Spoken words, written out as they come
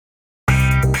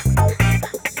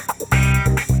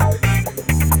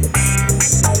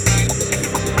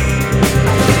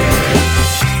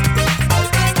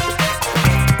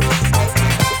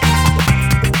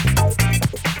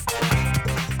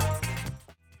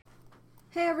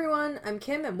Hey everyone, I'm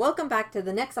Kim and welcome back to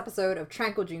the next episode of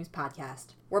Tranquil Dreams Podcast.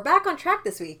 We're back on track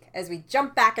this week as we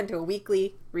jump back into a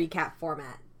weekly recap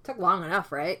format. Took long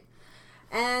enough, right?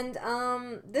 And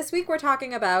this week we're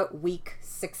talking about week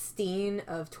 16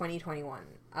 of 2021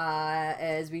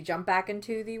 as we jump back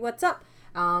into the What's Up.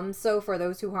 So for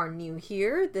those who are new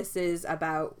here, this is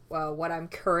about what I'm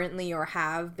currently or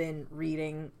have been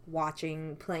reading,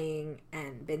 watching, playing,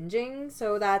 and binging.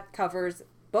 So that covers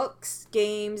books,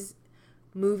 games,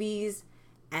 movies,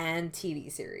 and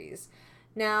TV series.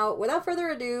 Now, without further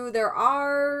ado, there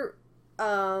are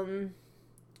I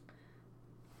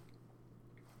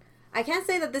can't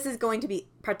say that this is going to be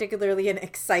particularly an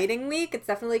exciting week. It's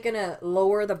definitely going to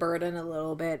lower the burden a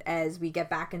little bit as we get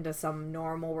back into some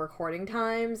normal recording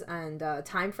times and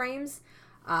time frames.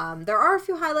 There are a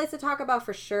few highlights to talk about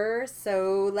for sure,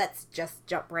 so let's just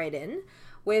jump right in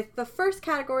with the first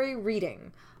category,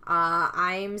 reading.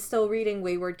 I'm still reading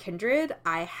Wayward Kindred.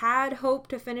 I had hoped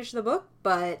to finish the book,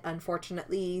 but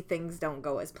unfortunately things don't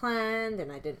go as planned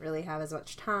and I didn't really have as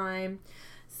much time.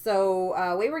 So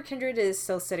Wayward Kindred is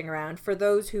still sitting around. For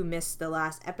those who missed the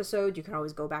last episode, you can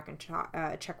always go back and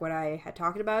check what I had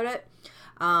talked about it.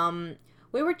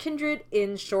 Wayward Kindred,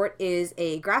 in short, is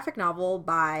a graphic novel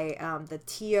by the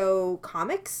TO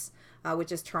Comics,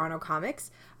 which is Toronto Comics.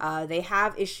 They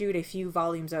have issued a few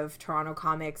volumes of Toronto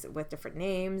Comics with different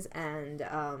names, and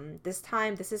this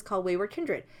time this is called Wayward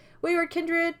Kindred. Wayward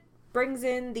Kindred brings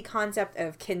in the concept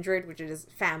of kindred, which is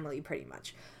family pretty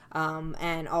much.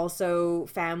 And also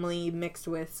family mixed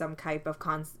with some type of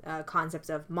concepts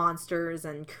of monsters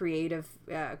and creative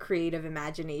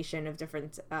imagination of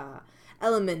different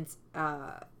elements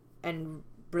and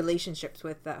relationships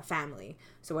with family.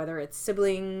 So whether it's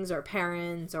siblings or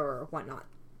parents or whatnot.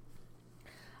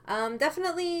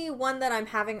 Definitely one that I'm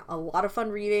having a lot of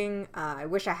fun reading. I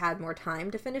wish I had more time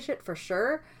to finish it for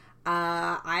sure.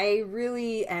 I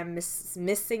really am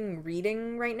missing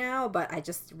reading right now, but I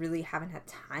just really haven't had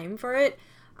time for it.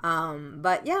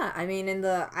 But yeah, I mean,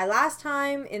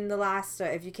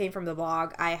 if you came from the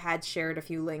blog, I had shared a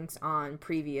few links on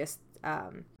previous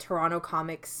Toronto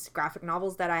Comics graphic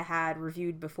novels that I had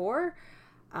reviewed before.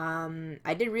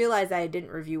 I did realize that I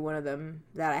didn't review one of them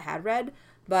that I had read,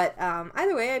 but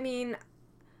either way, I mean,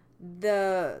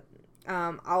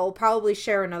 I'll probably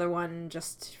share another one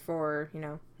just for,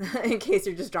 in case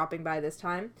you're just dropping by this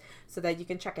time, so that you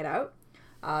can check it out.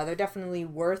 They're definitely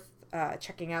worth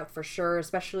checking out for sure,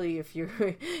 especially if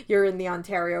you're in the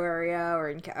Ontario area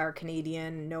or are Canadian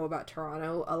and know about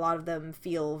Toronto. A lot of them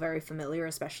feel very familiar,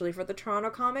 especially for the Toronto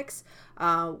Comics.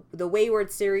 The Wayward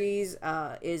series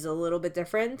is a little bit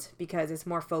different because it's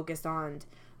more focused on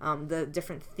the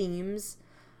different themes.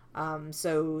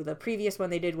 So the previous one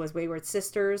they did was Wayward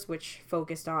Sisters, which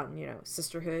focused on,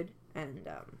 sisterhood and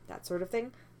that sort of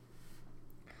thing.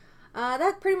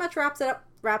 That pretty much wraps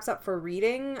up for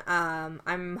reading.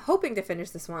 I'm hoping to finish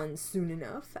this one soon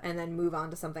enough and then move on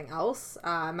to something else.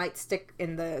 I might stick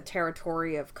in the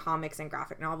territory of comics and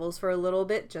graphic novels for a little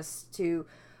bit just to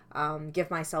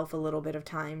give myself a little bit of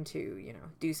time to,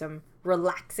 do some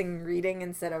relaxing reading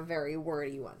instead of very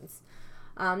wordy ones.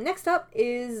 Next up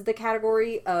is the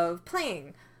category of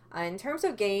playing. In terms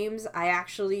of games, I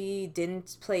actually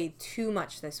didn't play too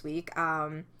much this week.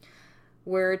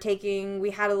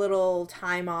 We had a little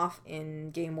time off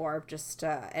in Game Warp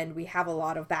and we have a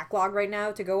lot of backlog right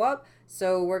now to go up,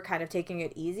 so we're kind of taking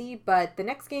it easy. But the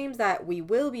next games that we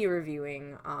will be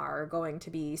reviewing are going to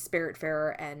be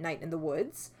Spiritfarer and Night in the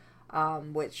Woods,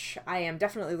 which I am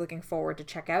definitely looking forward to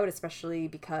check out, especially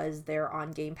because they're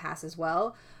on Game Pass as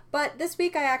well. But this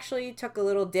week I actually took a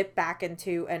little dip back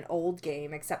into an old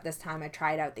game, except this time I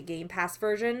tried out the Game Pass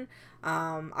version.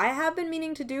 I have been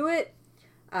meaning to do it,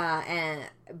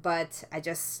 but I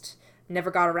just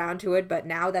never got around to it. But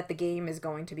now that the game is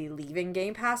going to be leaving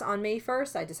Game Pass on May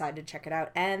 1st, I decided to check it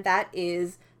out, and that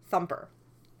is Thumper.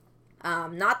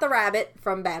 Not the rabbit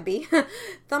from Bambi.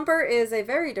 Thumper is a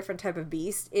very different type of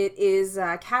beast. It is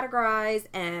categorized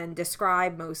and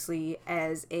described mostly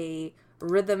as a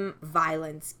rhythm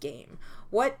violence game.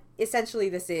 What essentially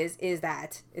this is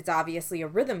that it's obviously a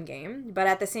rhythm game, but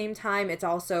at the same time it's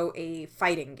also a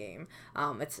fighting game.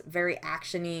 It's very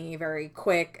actiony, very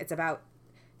quick. It's about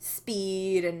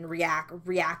speed and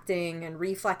reacting and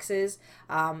reflexes,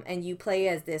 and you play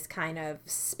as this kind of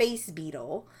space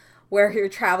beetle where you're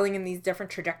traveling in these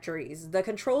different trajectories. The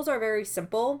controls are very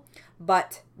simple,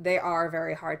 but they are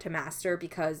very hard to master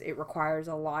because it requires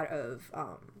a lot of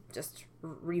just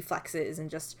reflexes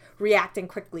and just reacting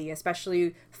quickly,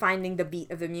 especially finding the beat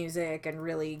of the music and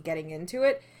really getting into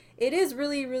it. It is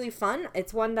really, really fun.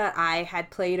 It's one that I had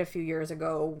played a few years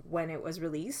ago when it was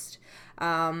released.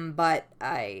 But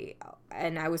I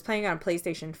was playing on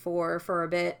PlayStation 4 for a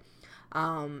bit.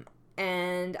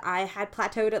 And I had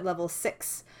plateaued at level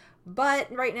 6.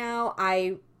 But right now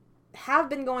I have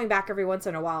been going back every once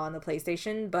in a while on the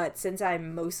PlayStation, but since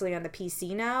I'm mostly on the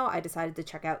PC now, I decided to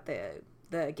check out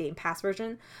the Game Pass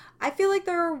version. I feel like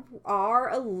there are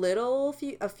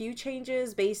a few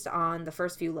changes based on the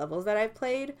first few levels that I've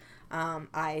played.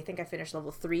 I think I finished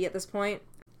level 3 at this point.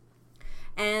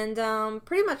 And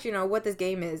pretty much, what this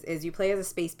game is you play as a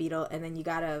space beetle, and then you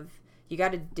gotta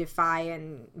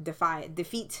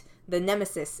defeat the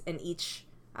nemesis in each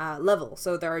level.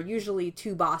 So there are usually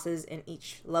 2 bosses in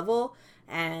each level,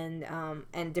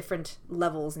 and different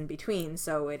levels in between.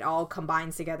 So it all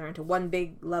combines together into one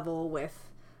big level with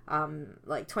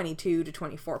like 22 to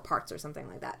 24 parts or something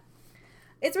like that.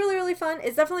 It's really, really fun.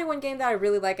 It's definitely one game that I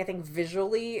really like. I think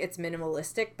visually it's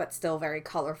minimalistic, but still very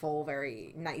colorful,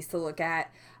 very nice to look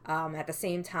at. At the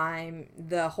same time,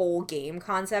 the whole game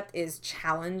concept is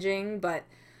challenging, but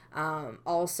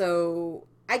also,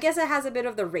 I guess it has a bit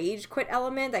of the rage quit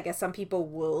element. I guess some people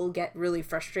will get really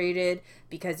frustrated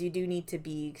because you do need to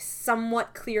be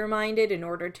somewhat clear-minded in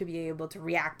order to be able to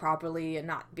react properly and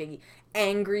not be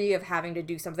angry of having to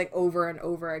do something over and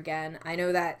over again. I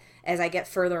know that as I get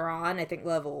further on, I think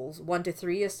levels 1 to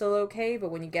 3 is still okay,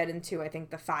 but when you get into, I think,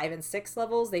 the 5 and 6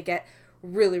 levels, they get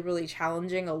really, really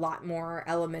challenging. A lot more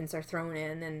elements are thrown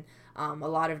in, and a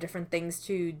lot of different things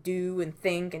to do and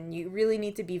think, and you really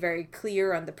need to be very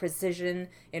clear on the precision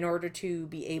in order to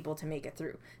be able to make it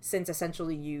through, since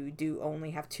essentially you do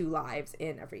only have 2 lives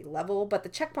in every level. But the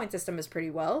checkpoint system is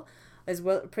pretty well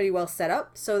set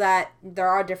up, so that there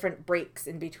are different breaks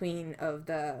in between of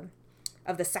the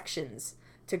sections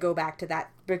to go back to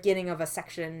that beginning of a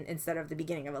section instead of the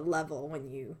beginning of a level when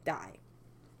you die.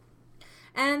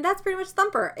 And that's pretty much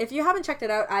Thumper. If you haven't checked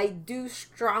it out, I do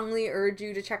strongly urge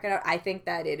you to check it out. I think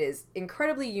that it is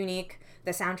incredibly unique.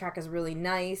 The soundtrack is really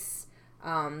nice.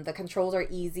 The controls are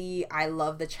easy. I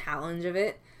love the challenge of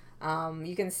it.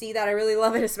 You can see that I really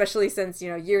love it, especially since,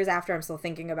 years after, I'm still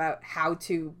thinking about how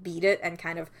to beat it and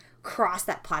kind of cross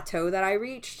that plateau that I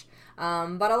reached.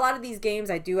 But a lot of these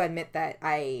games, I do admit that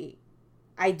I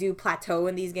do plateau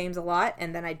in these games a lot,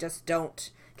 and then I just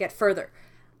don't get further.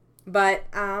 But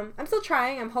I'm still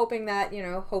trying. I'm hoping that,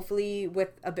 hopefully with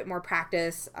a bit more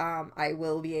practice, I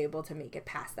will be able to make it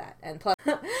past that. And plus,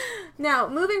 now,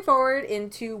 moving forward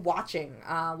into watching.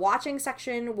 Watching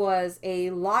section was a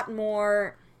lot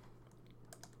more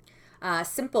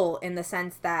simple in the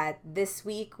sense that this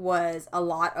week was a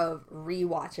lot of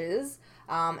rewatches,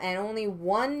 and only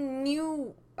one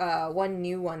new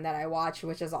one that I watched,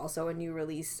 which is also a new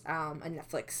release, a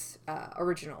Netflix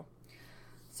original.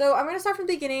 So I'm going to start from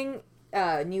the beginning,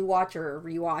 new watch or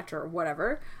rewatch or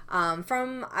whatever.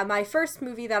 From my first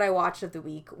movie that I watched of the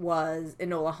week was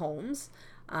Enola Holmes.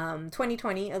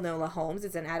 2020 Enola Holmes.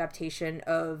 It's an adaptation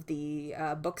of the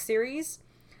book series.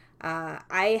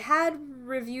 I had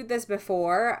reviewed this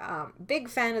before. Big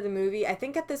fan of the movie. I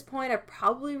think at this point I've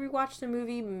probably rewatched the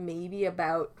movie maybe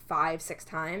about 5-6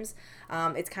 times.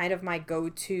 It's kind of my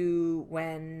go-to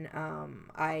when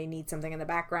I need something in the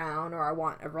background or I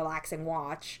want a relaxing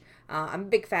watch. I'm a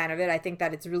big fan of it. I think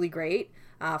that it's really great.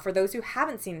 For those who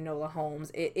haven't seen Enola Holmes,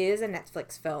 it is a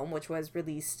Netflix film which was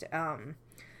released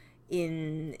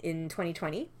in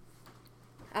 2020.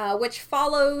 Which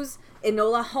follows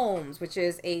Enola Holmes, which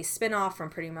is a spin-off from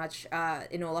pretty much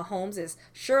Enola Holmes is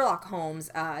Sherlock Holmes'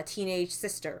 teenage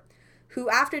sister, who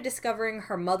after discovering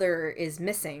her mother is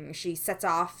missing, she sets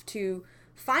off to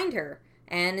find her.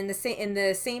 And in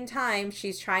the same time,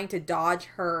 she's trying to dodge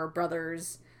her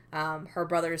brother's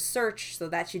search so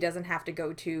that she doesn't have to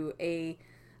go to a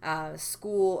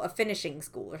finishing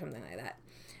school or something like that.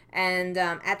 And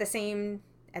at the same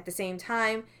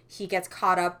time, he gets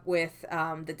caught up with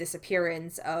the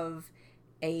disappearance of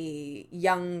a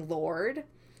young lord,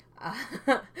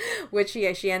 which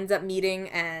she ends up meeting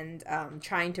and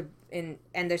trying to.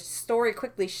 And the story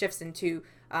quickly shifts into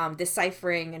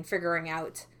deciphering and figuring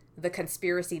out the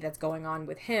conspiracy that's going on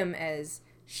with him as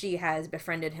she has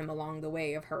befriended him along the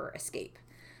way of her escape.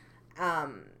 I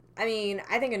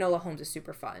think Enola Holmes is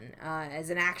super fun. As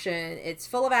an action, it's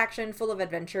full of action, full of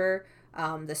adventure.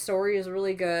 The story is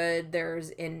really good.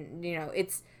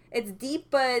 It's deep,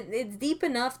 but it's deep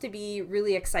enough to be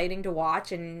really exciting to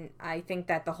watch. And I think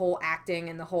that the whole acting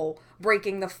and the whole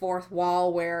breaking the fourth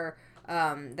wall where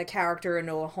the character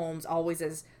Enola Holmes always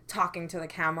is talking to the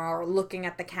camera or looking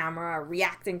at the camera or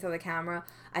reacting to the camera.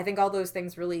 I think all those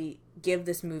things really give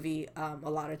this movie a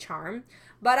lot of charm.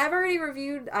 But I've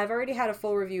already had a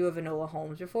full review of Enola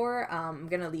Holmes before. I'm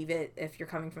going to leave it, if you're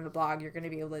coming from the blog, you're going to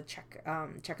be able to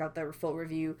check out the full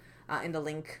review in the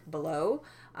link below.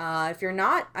 If you're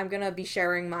not, I'm going to be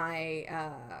sharing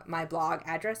my blog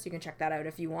address. You can check that out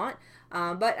if you want.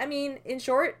 But I mean, in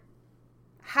short,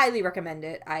 highly recommend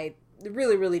it. I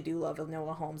really, really do love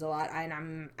Enola Holmes a lot, and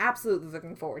I'm absolutely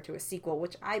looking forward to a sequel,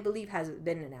 which I believe has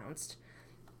been announced.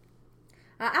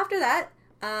 After that,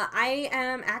 I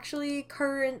am actually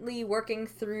currently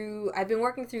I've been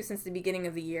working through since the beginning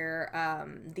of the year,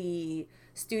 the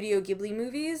Studio Ghibli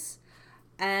movies.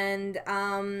 And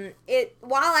while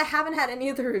I haven't had any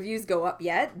of the reviews go up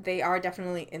yet, they are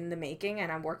definitely in the making,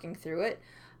 and I'm working through it.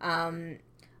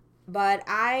 But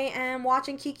I am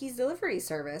watching Kiki's Delivery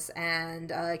Service,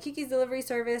 and Kiki's Delivery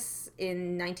Service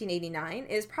in 1989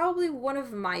 is probably one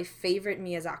of my favorite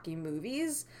Miyazaki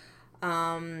movies.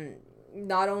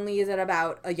 Not only is it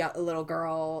about a little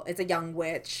girl, it's a young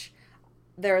witch,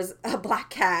 there's a black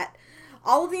cat.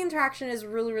 All of the interaction is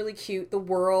really, really cute. The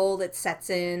world it sets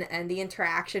in and the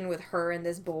interaction with her and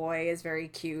this boy is very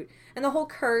cute. And the whole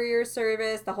courier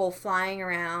service, the whole flying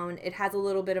around, it has a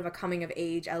little bit of a coming of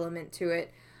age element to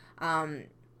it.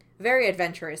 Very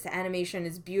adventurous. The animation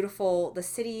is beautiful. The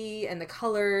city and the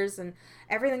colors and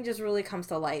everything just really comes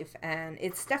to life. And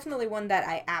it's definitely one that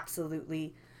I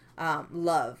absolutely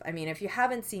love. I mean, if you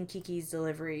haven't seen Kiki's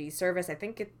Delivery Service, I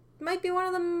think it might be one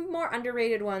of the more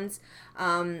underrated ones.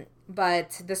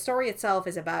 But the story itself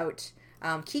is about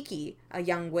Kiki, a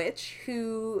young witch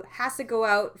who has to go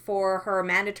out for her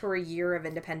mandatory year of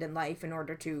independent life in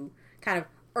order to kind of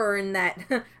earn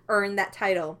that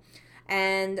title.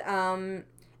 And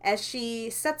as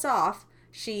she sets off,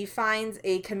 she finds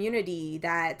a community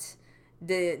that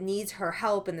needs her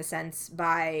help, in the sense,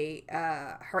 by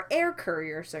her air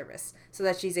courier service, so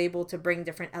that she's able to bring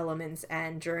different elements,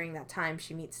 and during that time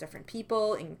she meets different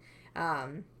people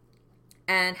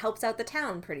and helps out the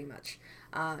town pretty much.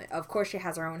 Of course, she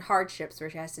has her own hardships where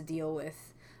she has to deal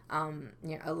with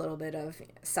a little bit of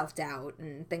self-doubt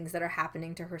and things that are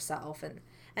happening to herself and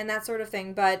that sort of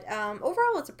thing. But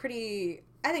overall,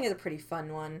 I think it's a pretty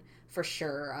fun one for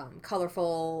sure.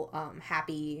 Colorful,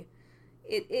 happy.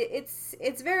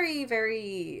 It's very,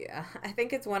 very. I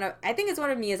think it's one of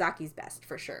Miyazaki's best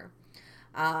for sure.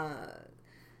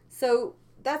 So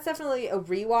that's definitely a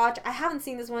rewatch. I haven't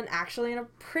seen this one actually in a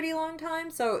pretty long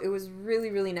time, so it was really,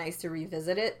 really nice to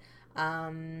revisit it.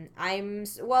 I'm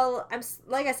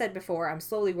like I said before, I'm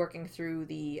slowly working through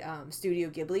the Studio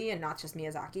Ghibli, and not just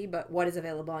Miyazaki, but what is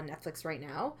available on Netflix right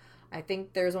now. I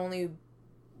think there's only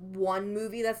one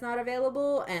movie that's not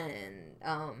available,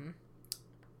 and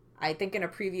I think in a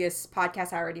previous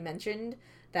podcast I already mentioned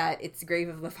that it's Grave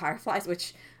of the Fireflies,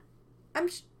 which I'm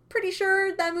pretty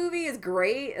sure that movie is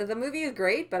great. The movie is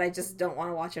great, but I just don't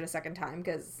want to watch it a second time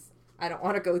because I don't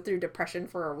want to go through depression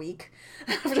for a week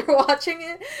after watching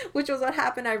it, which was what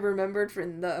happened. I remembered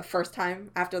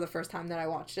after the first time that I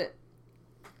watched it.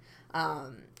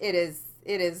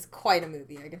 It is quite a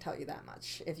movie, I can tell you that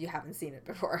much, if you haven't seen it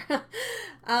before.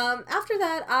 After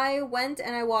that, I went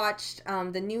and I watched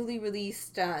the newly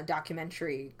released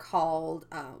documentary called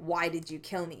Why Did You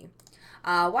Kill Me?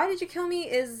 Why Did You Kill Me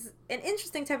is an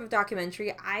interesting type of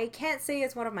documentary. I can't say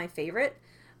it's one of my favorite,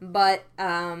 but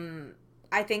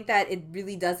I think that it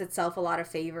really does itself a lot of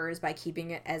favors by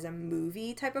keeping it as a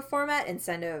movie type of format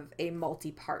instead of a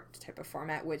multi-part type of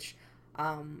format, which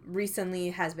recently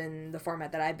has been the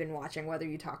format that I've been watching, whether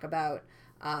you talk about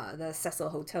the Cecil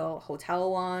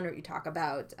Hotel one, or you talk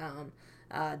about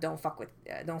Don't Fuck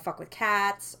with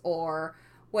Cats, or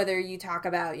whether you talk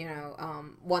about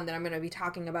one that I'm going to be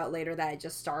talking about later that I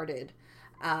just started,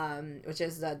 which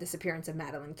is the disappearance of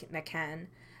Madeleine McCann.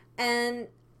 And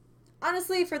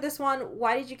honestly, for this one,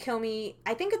 Why Did You Kill Me?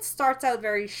 I think it starts out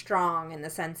very strong in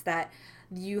the sense that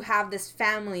you have this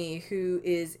family who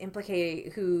is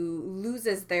implicated, who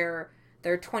loses their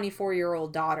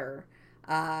 24-year-old daughter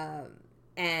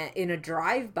and in a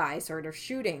drive-by sort of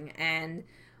shooting. And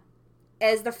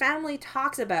as the family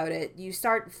talks about it, you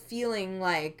start feeling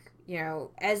like,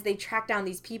 as they track down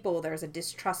these people, there's a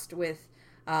distrust with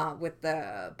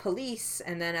the police,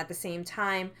 and then at the same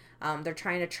time, they're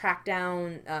trying to track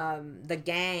down the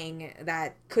gang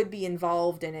that could be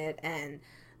involved in it, and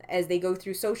as they go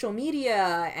through social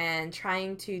media and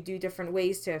trying to do different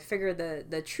ways to figure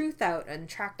the truth out and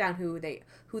track down who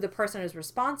the person is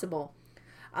responsible,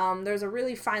 there's a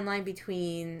really fine line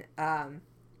between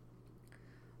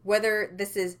whether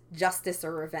this is justice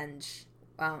or revenge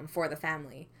for the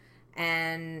family.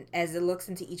 and as it looks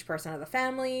into each person of the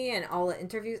family and all the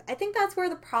interviews, I think that's where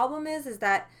the problem is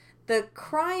that the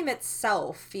crime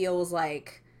itself feels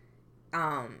like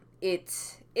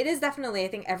it is definitely, I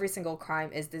think every single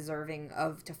crime is deserving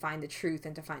of to find the truth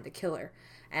and to find the killer.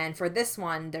 And for this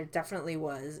one, there definitely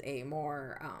was a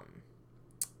more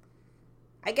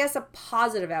I guess a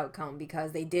positive outcome,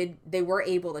 because they were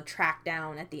able to track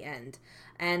down at the end.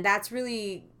 And that's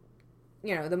really,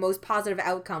 the most positive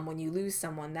outcome when you lose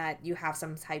someone, that you have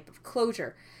some type of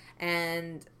closure.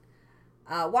 And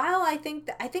while I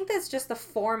think that's just the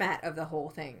format of the whole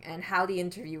thing and how the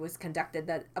interview was conducted,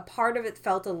 that a part of it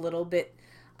felt a little bit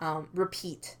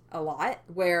repeat a lot,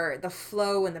 where the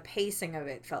flow and the pacing of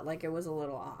it felt like it was a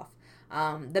little off.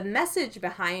 The message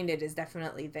behind it is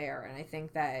definitely there, and I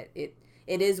think that it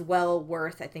is well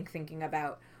worth, I think, thinking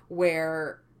about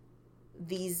where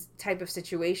these type of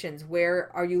situations, where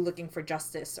are you looking for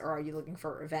justice or are you looking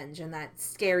for revenge? And that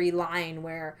scary line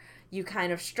where you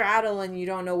kind of straddle and you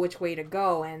don't know which way to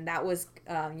go. And that was,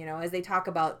 as they talk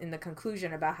about in the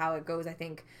conclusion about how it goes, I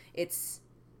think it's,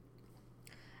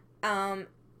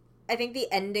 I think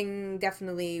the ending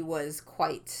definitely was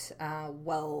quite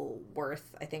well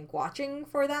worth, I think, watching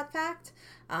for that fact.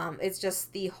 It's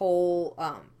just the whole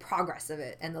progress of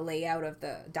it and the layout of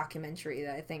the documentary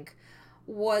that I think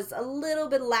was a little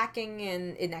bit lacking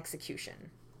in execution.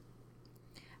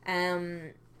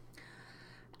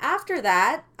 After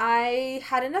that, I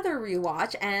had another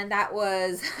rewatch, and that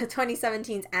was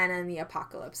 2017's Anna and the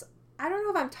Apocalypse. I don't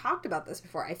know if I've talked about this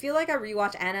before. I feel like I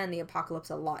rewatch Anna and the Apocalypse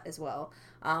a lot as well,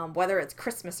 whether it's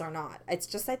Christmas or not. It's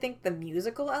just, I think, the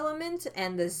musical element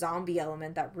and the zombie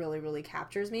element that really, really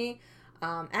captures me.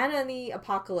 Anna and the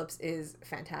Apocalypse is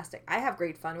fantastic. I have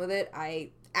great fun with it. I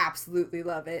absolutely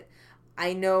love it.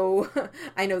 I know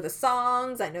the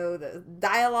songs, I know the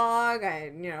dialogue,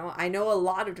 I know a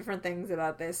lot of different things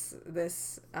about this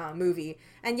movie,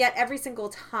 and yet every single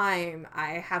time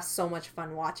I have so much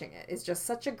fun watching it. It's just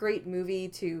such a great movie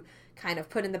to kind of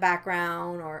put in the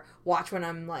background or watch when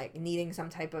I'm like needing some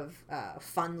type of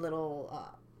fun little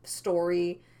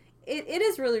story. It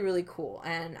is really, really cool,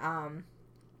 and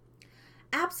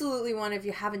absolutely one, if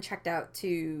you haven't checked out,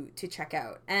 to check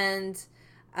out. And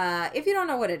if you don't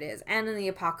know what it is, Anna and the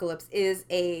Apocalypse is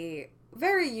a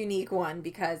very unique one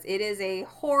because it is a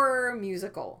horror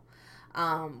musical,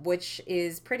 which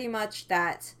is pretty much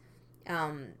that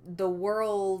the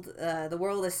world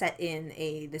is set in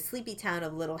the sleepy town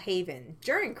of Little Haven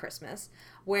during Christmas,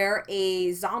 where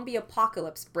a zombie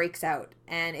apocalypse breaks out,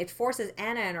 and it forces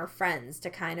Anna and her friends to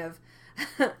kind of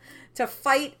to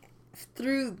fight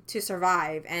through to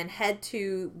survive and head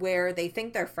to where they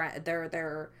think their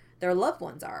loved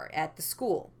ones are at the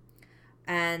school.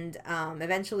 And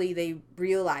eventually they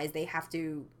realize they have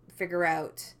to figure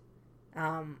out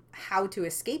how to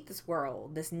escape this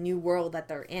world, this new world that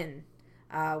they're in,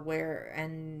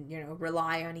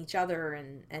 rely on each other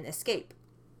and escape.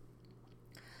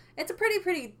 It's a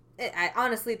pretty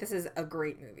honestly, this is a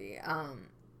great movie.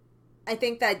 I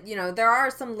think that, there are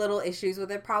some little issues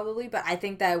with it probably, but I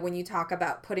think that when you talk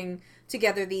about putting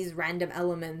together these random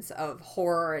elements of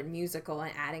horror and musical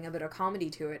and adding a bit of comedy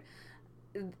to it,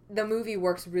 the movie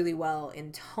works really well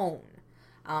in tone.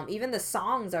 Even the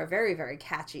songs are very, very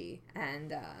catchy,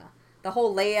 and the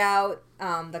whole layout,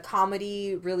 the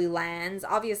comedy really lands.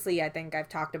 Obviously, I think I've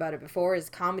talked about it before, is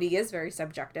comedy is very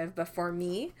subjective, but for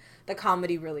me, the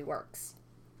comedy really works.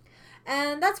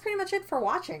 And that's pretty much it for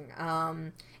watching.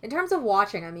 In terms of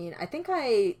watching, I mean, I think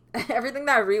everything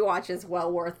that I rewatch is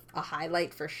well worth a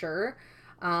highlight for sure.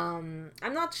 I'm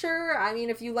not sure. I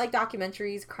mean, if you like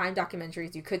documentaries, crime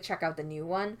documentaries, you could check out the new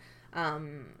one.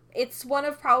 It's one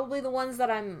of probably the one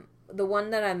that I'm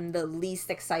the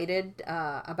least excited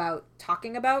about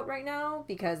talking about right now,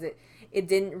 because it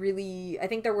didn't really, I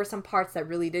think there were some parts that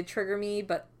really did trigger me,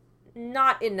 but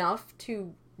not enough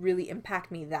to really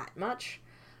impact me that much.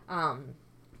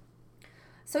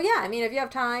 So yeah, I mean, if you have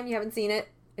time, you haven't seen it,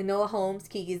 Enola Holmes,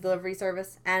 Kiki's Delivery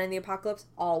Service, Anna and the Apocalypse,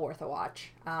 all worth a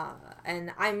watch.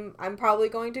 And I'm probably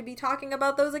going to be talking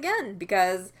about those again,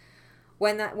 because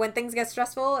when things get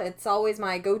stressful, it's always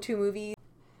my go-to movie.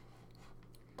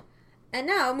 And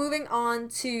now, moving on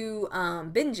to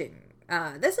binging.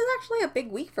 This is actually a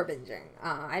big week for binging.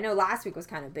 I know last week was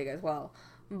kind of big as well.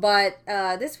 But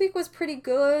this week was pretty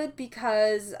good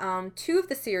because 2 of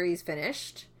the series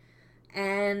finished.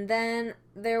 And then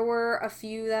there were a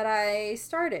few that I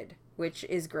started, which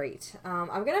is great.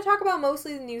 I'm going to talk about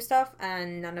mostly the new stuff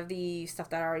and none of the stuff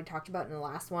that I already talked about in the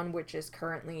last one, which is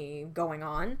currently going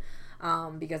on,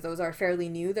 because those are fairly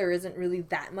new. There isn't really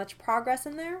that much progress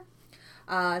in there.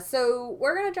 So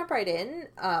we're going to jump right in.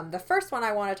 The first one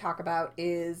I want to talk about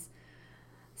is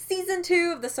Season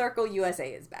 2 of The Circle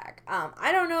USA is back.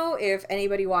 I don't know if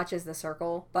anybody watches The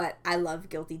Circle, but I love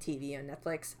Guilty TV on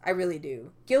Netflix. I really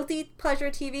do. Guilty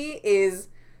Pleasure TV is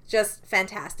just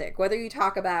fantastic. Whether you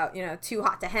talk about, Too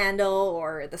Hot to Handle,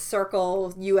 or The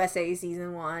Circle USA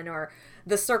Season 1, or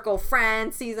The Circle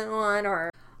France Season 1,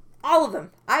 or all of them.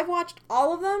 I've watched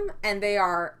all of them, and they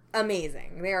are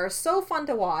amazing. They are so fun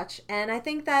to watch, and I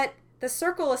think that The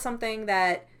Circle is something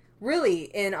that really,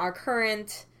 in our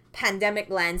current pandemic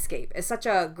landscape, is such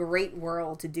a great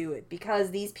world to do it,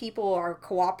 because these people are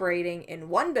cooperating in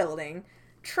one building,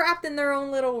 trapped in their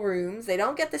own little rooms. They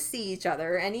don't get to see each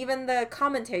other, and even the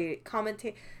commentary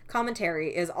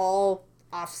is all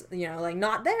off,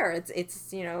 not there.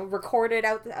 It's recorded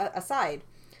out aside.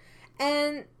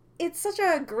 And it's such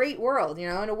a great world, in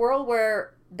a world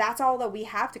where that's all that we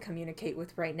have to communicate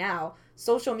with right now.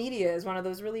 Social media is one of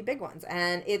those really big ones,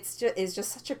 and it's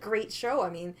just such a great show. I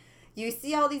mean, you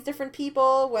see all these different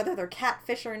people, whether they're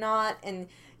catfish or not, and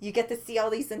you get to see all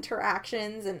these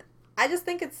interactions, and I just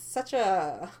think it's such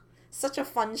a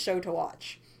fun show to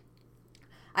watch.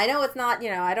 I know it's not,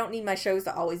 I don't need my shows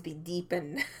to always be deep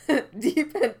and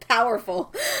deep and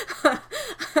powerful.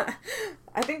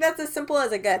 I think that's as simple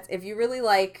as it gets. If you really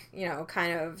like,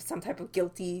 kind of some type of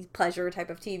guilty pleasure type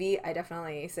of TV, I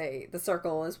definitely say The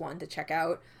Circle is one to check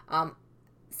out.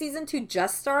 Season 2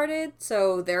 just started,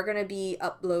 so they're going to be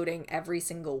uploading every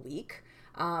single week.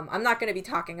 I'm not going to be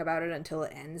talking about it until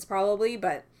it ends, probably,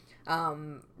 but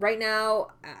right now,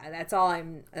 that's all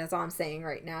I'm saying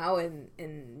right now. And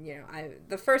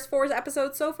the first 4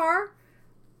 episodes so far,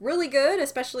 really good,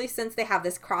 especially since they have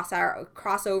this crossover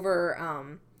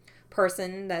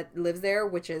person that lives there,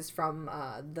 which is from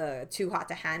the Too Hot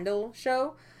to Handle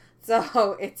show.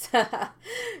 So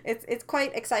it's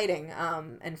quite exciting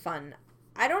and fun.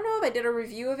 I don't know if I did a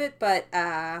review of it, but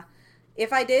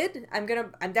if I did, I'm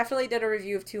definitely did a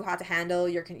review of Too Hot to Handle.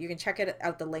 You can check it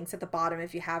out, the links at the bottom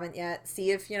if you haven't yet.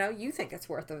 See if you think it's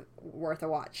worth a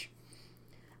watch.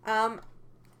 Aside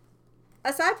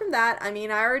from that, I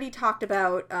mean, I already talked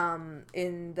about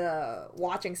in the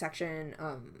watching section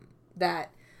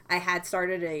that I had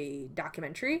started a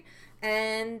documentary,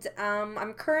 and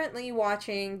I'm currently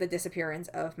watching The Disappearance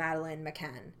of Madeleine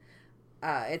McCann.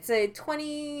 It's a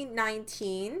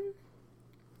 2019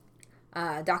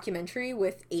 documentary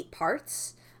with 8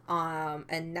 parts,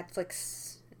 and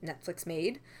Netflix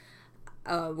made,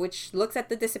 which looks at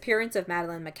the disappearance of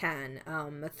Madeleine McCann,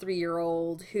 a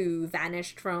 3-year-old who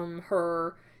vanished from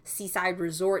her seaside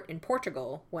resort in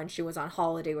Portugal when she was on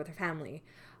holiday with her family.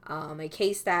 A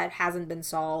case that hasn't been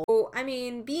solved. So, I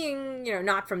mean, being,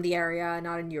 not from the area,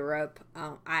 not in Europe,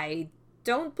 I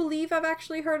don't believe I've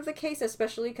actually heard of the case,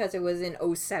 especially because it was in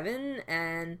 2007,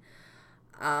 and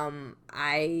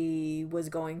I was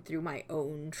going through my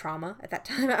own trauma at that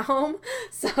time at home,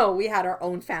 so we had our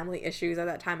own family issues at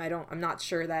that time. I'm not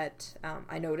sure that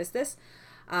I noticed this,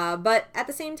 but at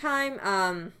the same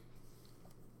time,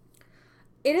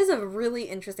 it is a really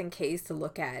interesting case to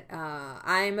look at.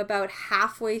 I'm about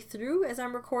halfway through as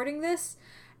I'm recording this,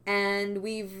 and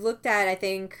we've looked at, I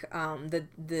think,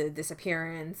 the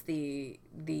disappearance, the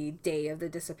day of the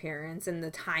disappearance, and the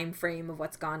time frame of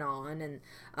what's gone on, and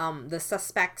the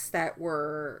suspects that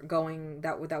were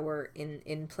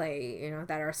in play,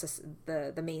 that are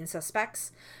the main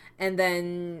suspects, and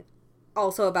then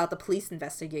also about the police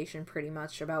investigation, pretty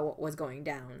much about what was going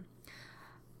down.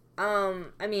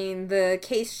 I mean, the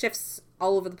case shifts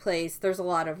all over the place. There's a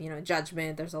lot of,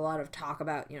 judgment. There's a lot of talk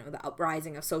about, the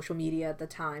uprising of social media at the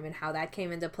time and how that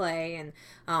came into play, and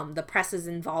the press's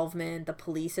involvement, the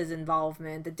police's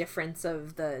involvement, the difference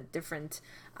of the different,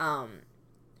 how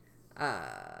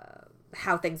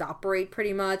things operate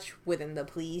pretty much within the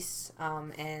police,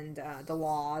 and the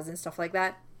laws and stuff like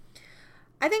that.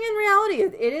 I think in reality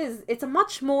it's a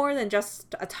much more than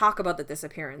just a talk about the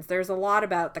disappearance. There's a lot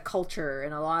about the culture,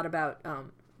 and a lot about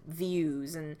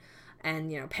views and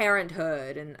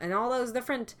parenthood, and all those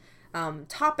different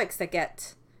topics that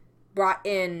get brought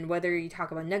in, whether you talk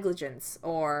about negligence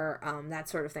or that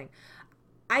sort of thing.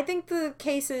 I think the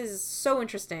case is so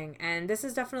interesting, and this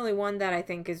is definitely one that I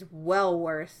think is well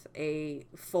worth a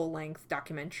full-length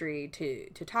documentary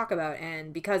to talk about.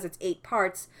 And because it's 8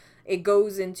 parts, it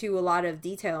goes into a lot of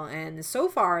detail, and so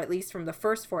far, at least from the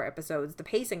first 4 episodes, the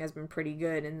pacing has been pretty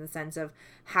good in the sense of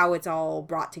how it's all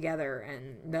brought together,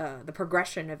 and the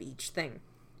progression of each thing,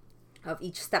 of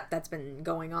each step that's been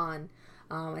going on.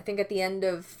 I think at the end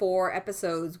of 4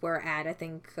 episodes, we're at,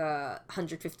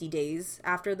 150 days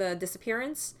after the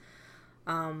disappearance,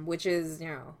 which is,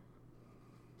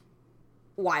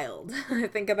 wild.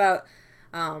 Think about,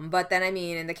 but then, I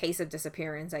mean, in the case of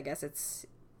disappearance, I guess it's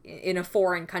in a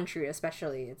foreign country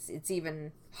especially, it's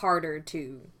even harder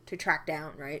to track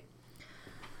down, right?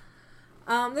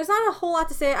 There's not a whole lot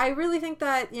to say. I really think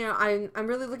that, you know, I'm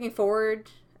really looking forward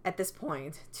at this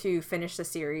point to finish the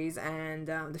series and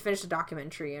to finish the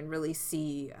documentary and really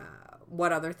see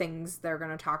what other things they're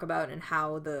going to talk about and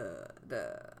how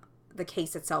the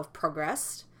case itself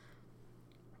progressed.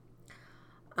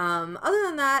 Other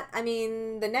than that, I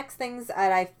mean, the next things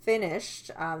that I finished,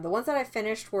 the ones that I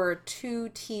finished were 2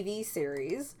 TV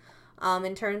series.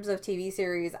 In terms of TV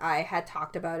series, I had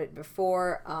talked about it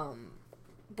before,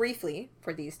 briefly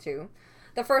for these 2.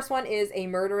 The first one is A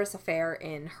Murderous Affair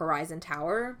in Horizon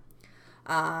Tower,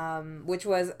 which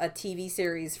was a TV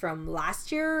series from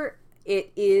last year.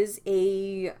 It is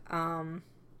a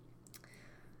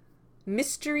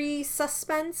mystery,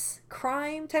 suspense,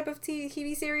 crime type of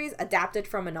TV series adapted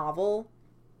from a novel.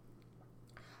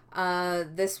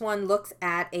 This one looks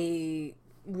at a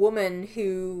woman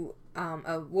who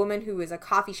is a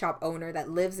coffee shop owner that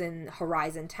lives in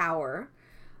Horizon Tower,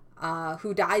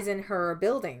 who dies in her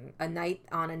building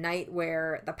on a night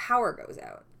where the power goes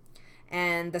out.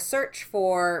 And the search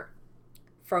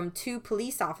from 2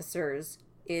 police officers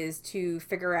is to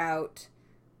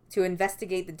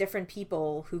investigate the different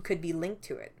people who could be linked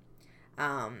to it.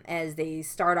 As they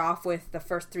start off with the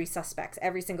first 3 suspects.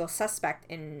 Every single suspect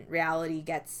in reality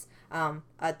gets a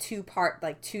 2-part,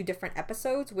 like 2 different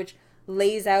episodes, which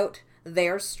lays out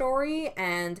their story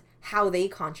and how they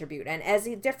contribute. And as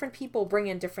different people bring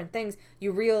in different things,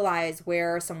 you realize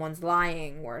where someone's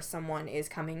lying, where someone is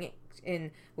coming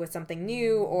in with something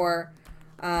new, or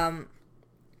how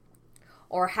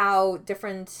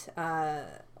different,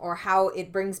 or how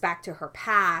it brings back to her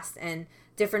past, and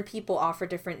different people offer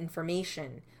different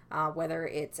information, whether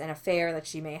it's an affair that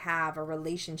she may have, a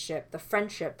relationship, the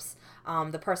friendships,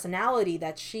 the personality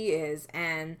that she is,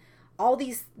 and all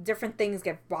these different things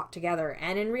get brought together.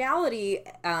 And in reality,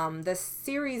 the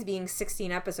series being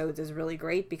 16 episodes is really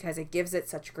great because it gives it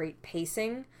such great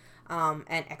pacing and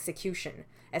execution,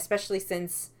 especially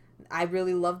since I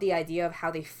really love the idea of how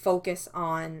they focus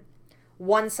on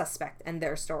one suspect and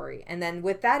their story. And then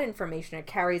with that information, it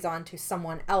carries on to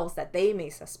someone else that they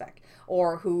may suspect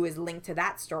or who is linked to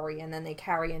that story. And then they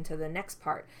carry into the next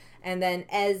part. And then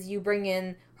as you bring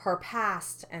in her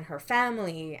past and her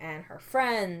family and her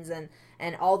friends and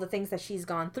all the things that she's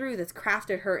gone through that's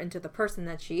crafted her into the person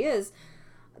that she is,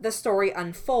 the story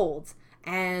unfolds.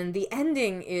 And the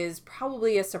ending is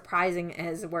probably as surprising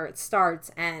as where it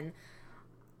starts. And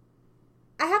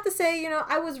I have to say, you know,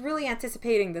 I was really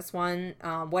anticipating this one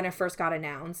when it first got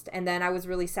announced, and then I was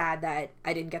really sad that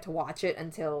I didn't get to watch it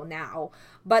until now.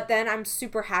 But then I'm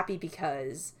super happy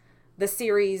because the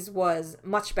series was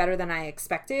much better than I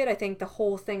expected. I think the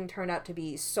whole thing turned out to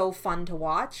be so fun to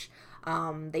watch.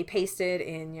 They paced it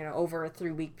in, you know, over a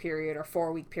 3-week period or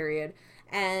 4-week period,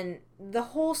 and the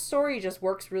whole story just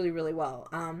works really, really well.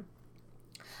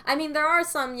 I mean, there are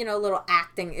some, you know, little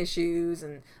acting issues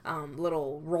and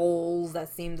little roles that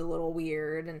seemed a little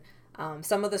weird. And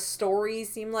some of the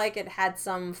stories seemed like it had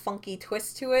some funky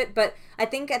twist to it. But I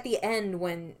think at the end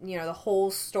when, you know, the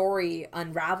whole story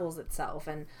unravels itself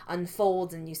and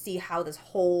unfolds and you see how this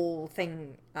whole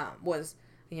thing was,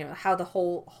 you know, how the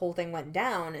whole thing went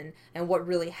down and what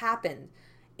really happened,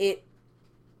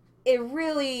 it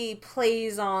really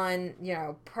plays on, you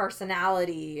know,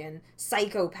 personality and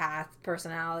psychopath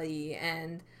personality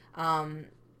and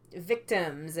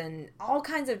victims and all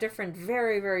kinds of different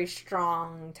very, very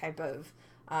strong type of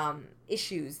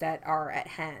issues that are at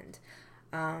hand.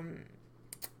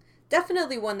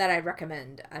 Definitely one that I'd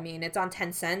recommend. I mean, it's on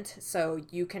Tencent, so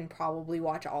you can probably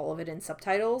watch all of it in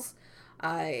subtitles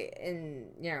in,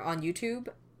 you know, on YouTube.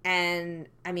 And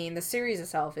I mean, the series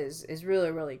itself is really,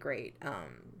 really great.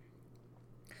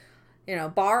 You know,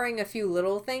 barring a few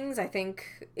little things, I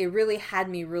think it really had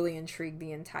me really intrigued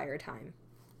the entire time.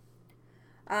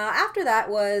 After that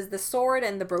was The Sword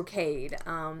and the Brocade.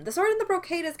 The Sword and the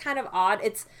Brocade is kind of odd.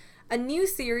 It's a new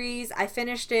series. I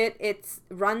finished it. It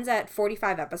runs at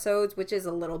 45 episodes, which is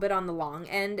a little bit on the long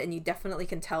end, and you definitely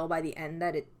can tell by the end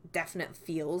that it definitely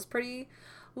feels pretty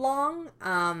long.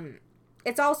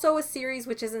 It's also a series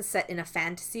which isn't set in a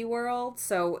fantasy world,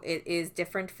 so it is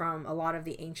different from a lot of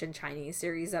the ancient Chinese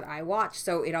series that I watch,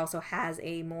 so it also has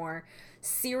a more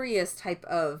serious type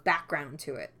of background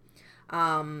to it,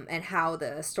 and how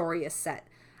the story is set.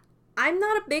 I'm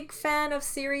not a big fan of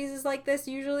series like this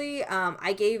usually.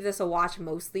 I gave this a watch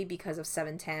mostly because of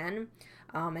Seven Tan,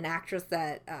 an actress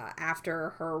that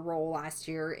after her role last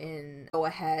year in Go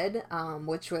Ahead,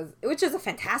 which is a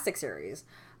fantastic series.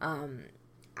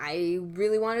 I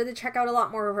really wanted to check out a lot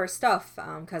more of her stuff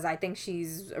because I think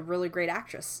she's a really great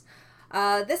actress.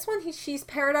 This one, she's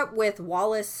paired up with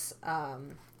Wallace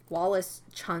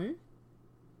Chung,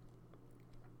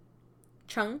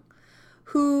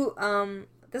 who,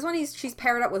 this one she's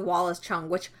paired up with Wallace Chung,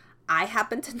 which I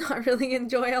happen to not really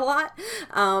enjoy a lot.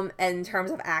 In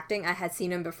terms of acting, I had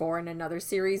seen him before in another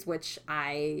series, which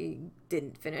I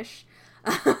didn't finish.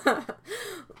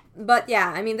 But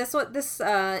yeah, I mean, in short,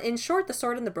 The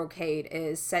Sword and the Brocade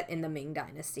is set in the Ming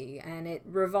Dynasty, and it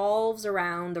revolves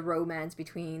around the romance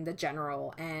between the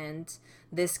general and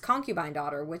this concubine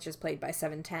daughter, which is played by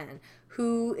 710,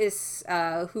 who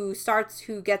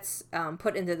gets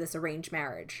put into this arranged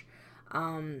marriage.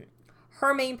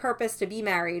 Her main purpose to be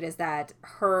married is that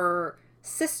her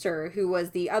sister, who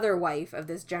was the other wife of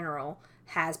this general,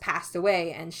 has passed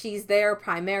away, and she's there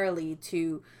primarily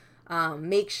to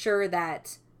make sure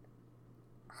that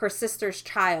her sister's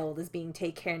child is being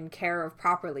taken care of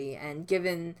properly and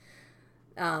given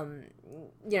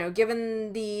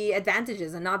the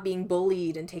advantages and not being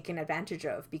bullied and taken advantage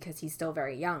of because he's still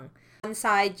very young. On one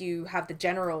side, you have the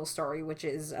general story, which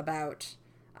is about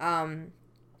the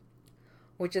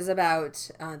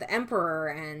emperor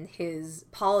and his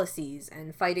policies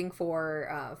and fighting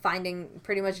for finding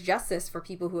pretty much justice for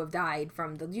people who have died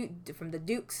from the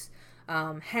duke's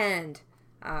hand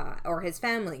or his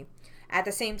family. At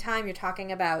the same time, you're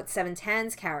talking about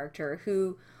 710's character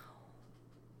who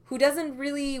doesn't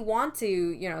really want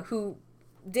to, who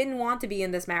didn't want to be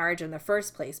in this marriage in the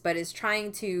first place, but is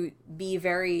trying to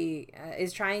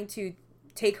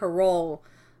take her role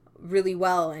really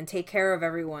well and take care of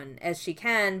everyone as she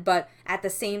can, but at the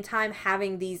same time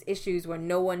having these issues where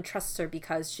no one trusts her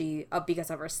because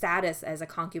of her status as a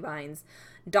concubine's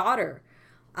daughter.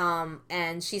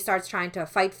 And she starts trying to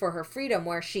fight for her freedom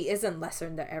where she isn't lesser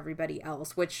than everybody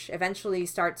else, which eventually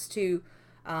starts to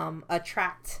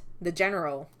attract the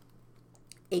general,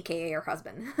 aka her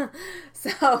husband.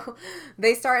 So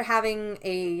they start having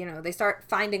they start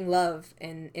finding love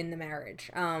in the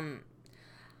marriage. Other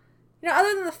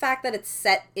than the fact that it's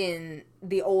set in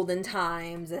the olden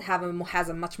times, it has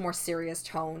a much more serious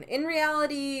tone. In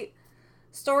reality,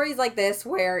 stories like this,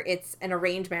 where it's an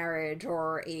arranged marriage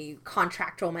or a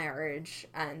contractual marriage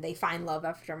and they find love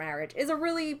after marriage, is a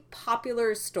really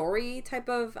popular story type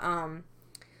of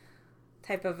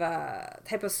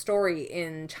story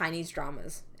in Chinese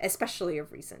dramas, especially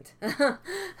of recent.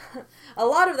 A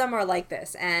lot of them are like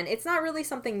this, and it's not really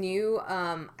something new.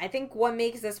 I think what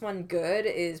makes this one good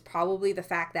is probably the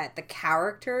fact that the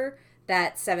character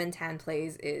that 710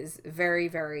 plays is very,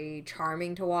 very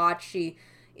charming to watch. She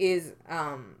is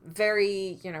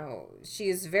very,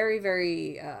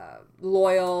 very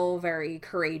loyal, very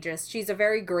courageous. She's a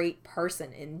very great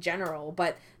person in general,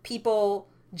 but people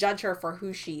judge her from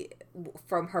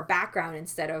her background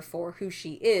instead of for who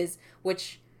she is,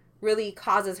 which really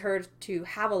causes her to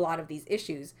have a lot of these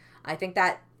issues. I think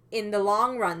that in the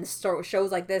long run,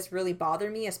 shows like this really bother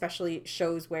me, especially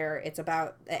shows where it's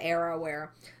about the era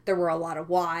where there were a lot of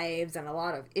wives and a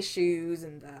lot of issues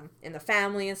in the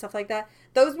family and stuff like that.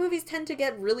 Those movies tend to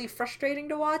get really frustrating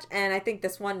to watch, and I think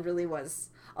this one really was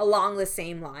along the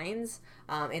same lines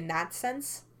in that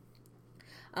sense.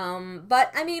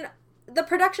 But I mean, the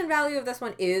production value of this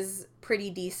one is pretty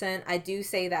decent. I do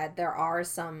say that there are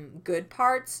some good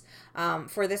parts.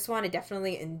 For this one, I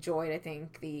definitely enjoyed,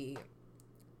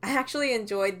 I actually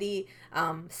enjoyed the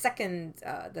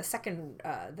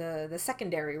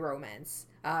secondary romance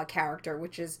character,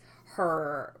 which is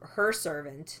her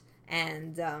servant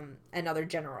and another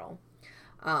general.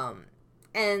 And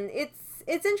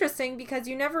it's interesting because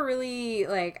you never really,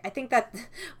 I think that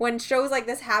when shows like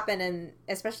this happen, and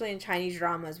especially in Chinese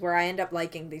dramas, where I end up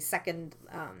liking the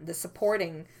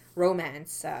supporting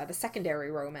romance, the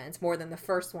secondary romance, more than the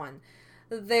first one,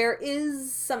 there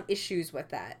is some issues with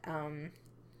that.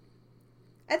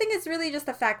 I think it's really just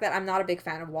the fact that I'm not a big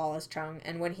fan of Wallace Chung,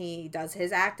 and when he does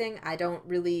his acting, I don't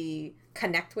really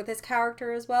connect with his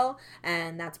character as well,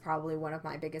 and that's probably one of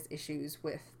my biggest issues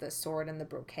with The Sword and the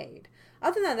Brocade.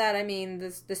 Other than that, I mean,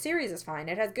 the series is fine.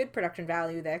 It has good production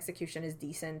value. The execution is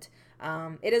decent.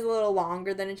 It is a little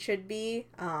longer than it should be.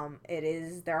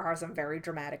 There are some very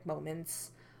dramatic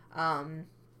moments.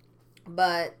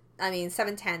 But, I mean,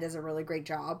 710 does a really great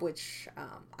job, which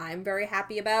I'm very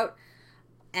happy about.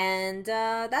 And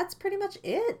that's pretty much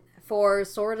it for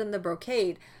Sword and the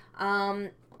Brocade.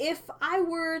 If I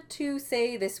were to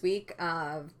say this week,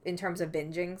 in terms of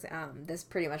binging, this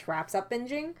pretty much wraps up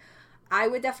binging, I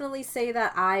would definitely say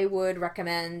that I would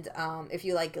recommend, if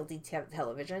you like guilty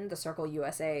television, The Circle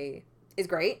USA is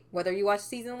great, whether you watch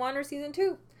season 1 or season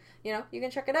 2. You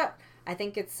can check it out. I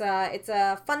think it's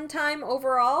a fun time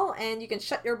overall, and you can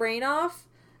shut your brain off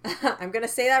I'm going to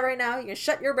say that right now. You can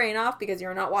shut your brain off because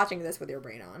you're not watching this with your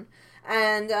brain on.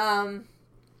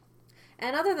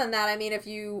 And other than that, I mean, if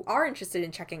you are interested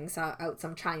in checking out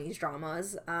some Chinese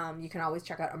dramas, you can always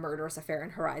check out A Murderous Affair in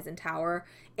Horizon Tower.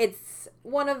 It's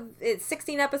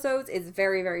 16 episodes. It's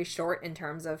very, very short in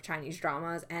terms of Chinese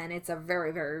dramas, and it's a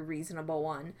very, very reasonable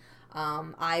one.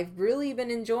 I've really been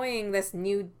enjoying this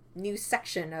new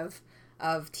section of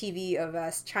TV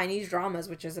of Chinese dramas,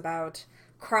 which is about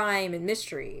crime and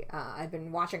mystery. I've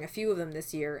been watching a few of them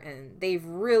this year, and they've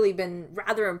really been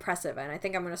rather impressive, and I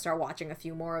think I'm going to start watching a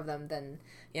few more of them than,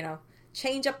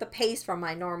 change up the pace from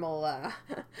my normal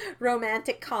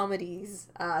romantic comedies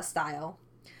style,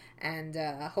 and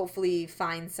hopefully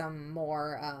find some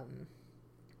more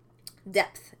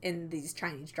depth in these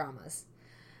Chinese dramas.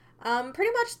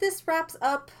 Pretty much this wraps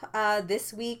up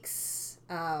this week's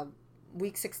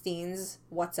Week 16's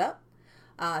What's Up.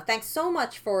 Thanks so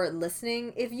much for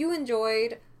listening. If you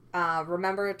enjoyed,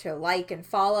 remember to like and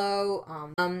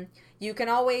follow. You can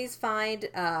always find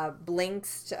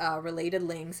links, related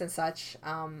links and such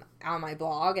on my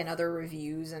blog and other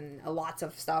reviews and lots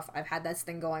of stuff. I've had this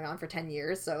thing going on for 10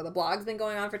 years, so the blog's been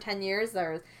going on for 10 years.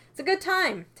 It's a good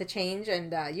time to change,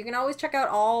 and you can always check out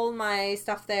all my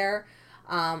stuff there,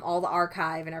 all the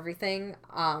archive and everything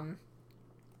on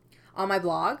my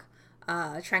blog.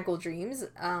 Tranquil Dreams.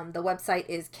 The website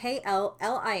is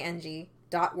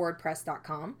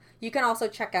kling.wordpress.com. You can also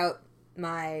check out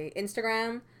my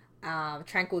Instagram,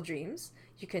 Tranquil Dreams.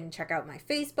 You can check out my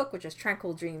Facebook, which is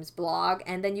Tranquil Dreams Blog,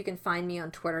 and then you can find me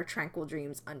on Twitter, Tranquil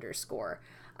Dreams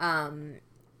 _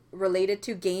 related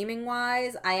to gaming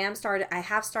wise, I have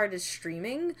started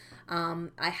streaming.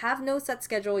 I have no set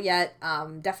schedule yet.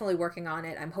 Definitely working on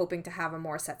it. I'm hoping to have a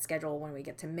more set schedule when we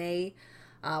get to May.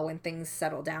 When things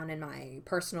settle down in my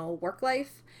personal work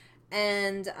life.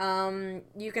 And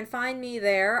you can find me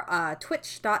there,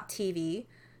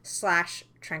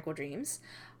 twitch.tv/Tranquil Dreams.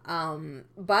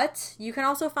 But you can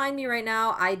also find me right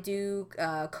now. I do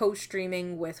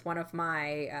co-streaming with one of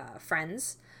my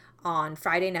friends on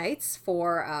Friday nights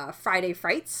for Friday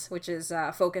Frights, which is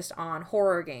focused on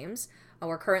horror games.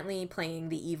 We're currently playing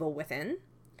The Evil Within.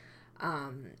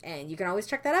 And you can always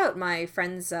check that out. My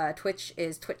friend's Twitch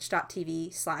is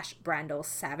twitch.tv/BrandleSavage,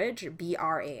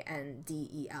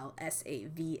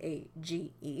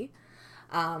 BrandleSavage.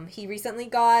 He recently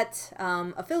got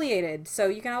affiliated, so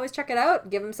you can always check it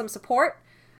out. Give him some support.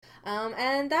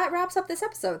 And that wraps up this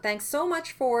episode. Thanks so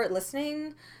much for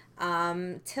listening.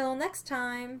 Till next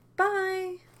time.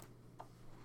 Bye.